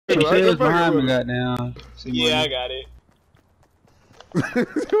Shell's behind me, goddamn. Yeah, I got it.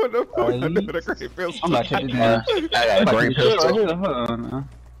 What the fuck? I know that great pistol. I'm about to check it down. I got a great pistol. Hold on, man.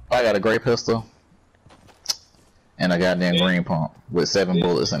 I got a great pistol. And a goddamn green pump with 7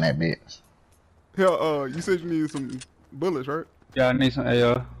 bullets in that bitch. Hell, you said you needed some bullets, right? Yeah, I need some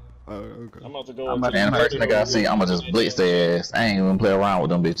AR. Okay. I'm about to go. And the first thing I see, I'ma just blitz their ass. I ain't even play around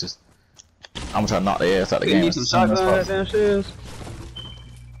with them bitches. I'ma try to knock their ass out the game. Need some shotgun down shells.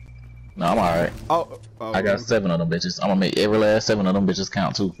 No, I'm alright. Oh, I got 7 of them bitches. I'm gonna make every last 7 of them bitches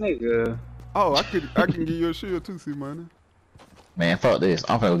count too. Nigga. Oh, I can give you a shield too, see money. Man, fuck this.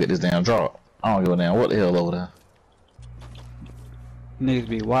 I'm finna go get this damn drop. I don't give a damn what the hell over there. Niggas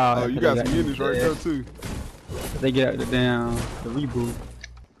be wild. Oh, you got some units right there too. They get out the damn reboot.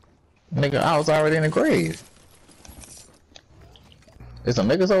 Nigga, I was already in the grave. Is some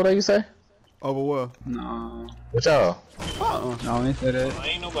niggas over there, you say? Over what? No. What y'all? No, I ain't say that.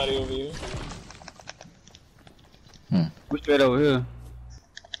 Ain't nobody over here. We straight over here.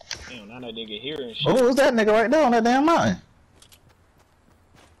 Damn, now that nigga here and shit. Oh, who's that nigga right there on that damn mountain?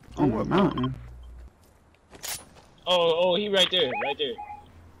 On what mountain? Oh, he right there, right there.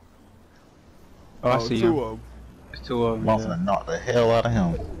 Oh, I see two him. of them. It's 2 of them. I'm finna knock the hell out of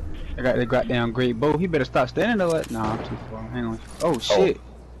him. I got the goddamn great bow. He better stop standing there. Like, nah, I'm too far. Hang on. Oh shit.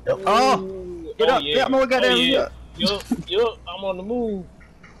 Yep. Oh! Get up! Yeah. Get up! More goddamn! Yeah. Yup, I'm on the move.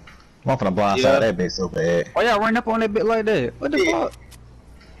 I'm finna blindside that bitch so bad. Why y'all running up on that bit like that? What the fuck?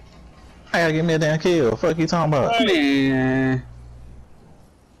 I gotta give me a damn kill. Fuck you talking about? Right. Man.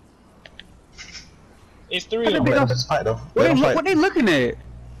 It's 3 How of they them. go- Let's fight though. What they looking at?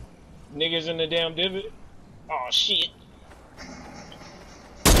 Niggas in the damn divot. Oh shit.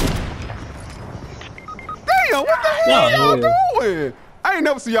 Damn, what the hell y'all doing? I ain't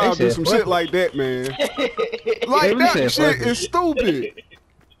never see y'all They do said some fuck shit it. like that, man. They Like really that said shit fuck it. is stupid.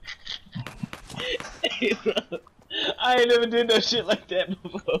 I ain't never did no shit like that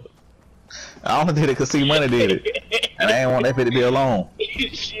before. I only did it cause C Money did it. And I ain't want that bitch to be alone.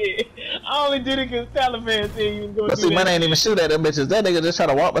 Shit. I only did it cause Taliban said you was gonna But do C that. Money ain't even shoot at them bitches. That nigga just try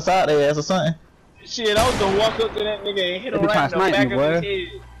to walk beside their ass or something. Shit, I was gonna walk up to that nigga and hit They him be right in trying the to back snipe of me, his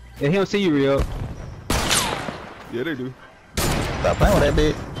head. Yeah, he don't see you real. Yeah, they do. Stop playing with that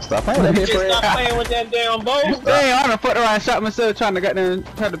bitch. Stop playing with that bitch, Just Fred. stop playing with that damn bow. Damn, I done fucked around and shot myself trying to goddamn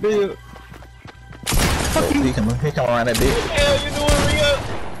try to build. He come around that bitch. What the hell you doing, Rio?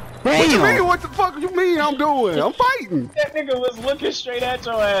 What you mean? Damn! What the fuck you mean I'm doing? I'm fighting. That nigga was looking straight at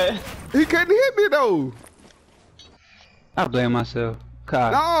your ass. He couldn't hit me though. I blame myself.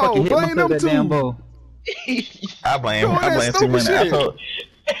 God, No, fucking hit blame myself them that too. damn bow. I blame Doing that C Money. stupid I shit. told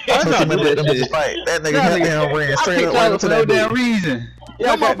C Money let them bitches fight. That nigga goddamn ran I straight picked up y'all right up into for no that damn bitch. reason. Y'all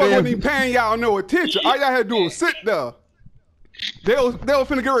Y'all motherfucker goddamn. wasn't even paying y'all no attention. All y'all had to do was sit there. They was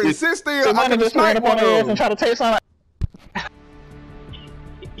finna get ready to sit still. C I Money could just ran snipe up on one their ass of and them. try to take something.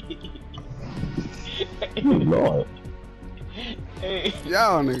 Lord. Hey.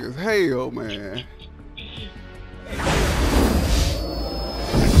 Y'all niggas hell, man.